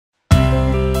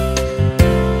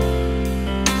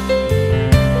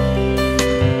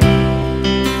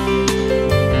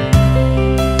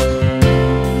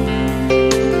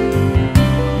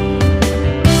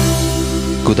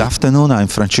afternoon, I'm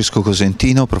Francesco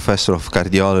COSENTINO, Professor of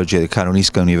Cardiology at the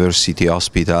Karolinska University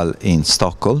Hospital in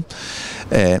Stockholm.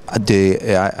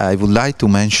 I would like to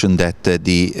mention that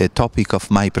the topic of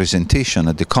my presentation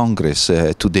at the Congress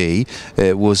today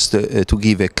was to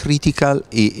give a critical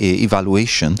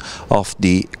evaluation of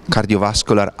the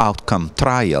cardiovascular outcome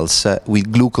trials with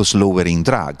glucose-lowering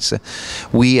drugs.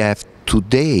 We have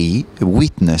today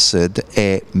witnessed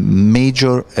a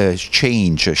major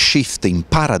shift in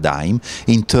paradigm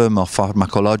in terms of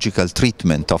pharmacological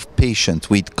treatment of patients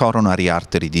with coronary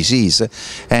artery disease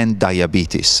and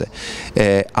diabetes.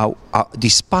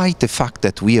 Despite the fact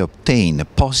that we obtained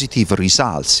positive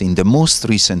results in the most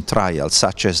recent trials,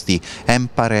 such as the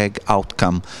EMPA-REG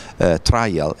outcome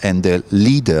trial and the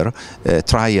LEADER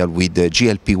trial with the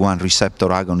GLP-1 receptor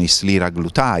agonist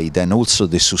liraglutide, and also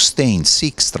the SUSTAIN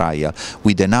 6 trial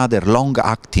with another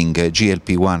long-acting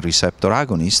GLP-1 receptor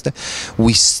agonist,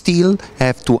 we still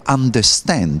have to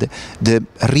understand the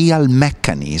real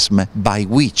mechanism by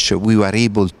which we were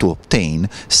able to obtain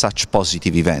such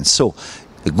positive events. So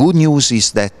the good news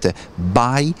is that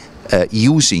by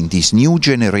using these new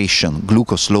generation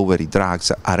glucose-lowering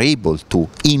drugs are able to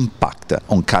impact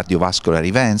on cardiovascular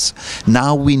events.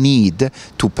 Now we need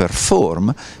to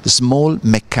perform small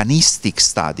mechanistic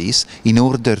studies in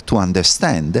order to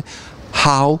understand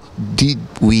how did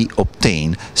we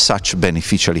obtain such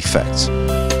beneficial effects.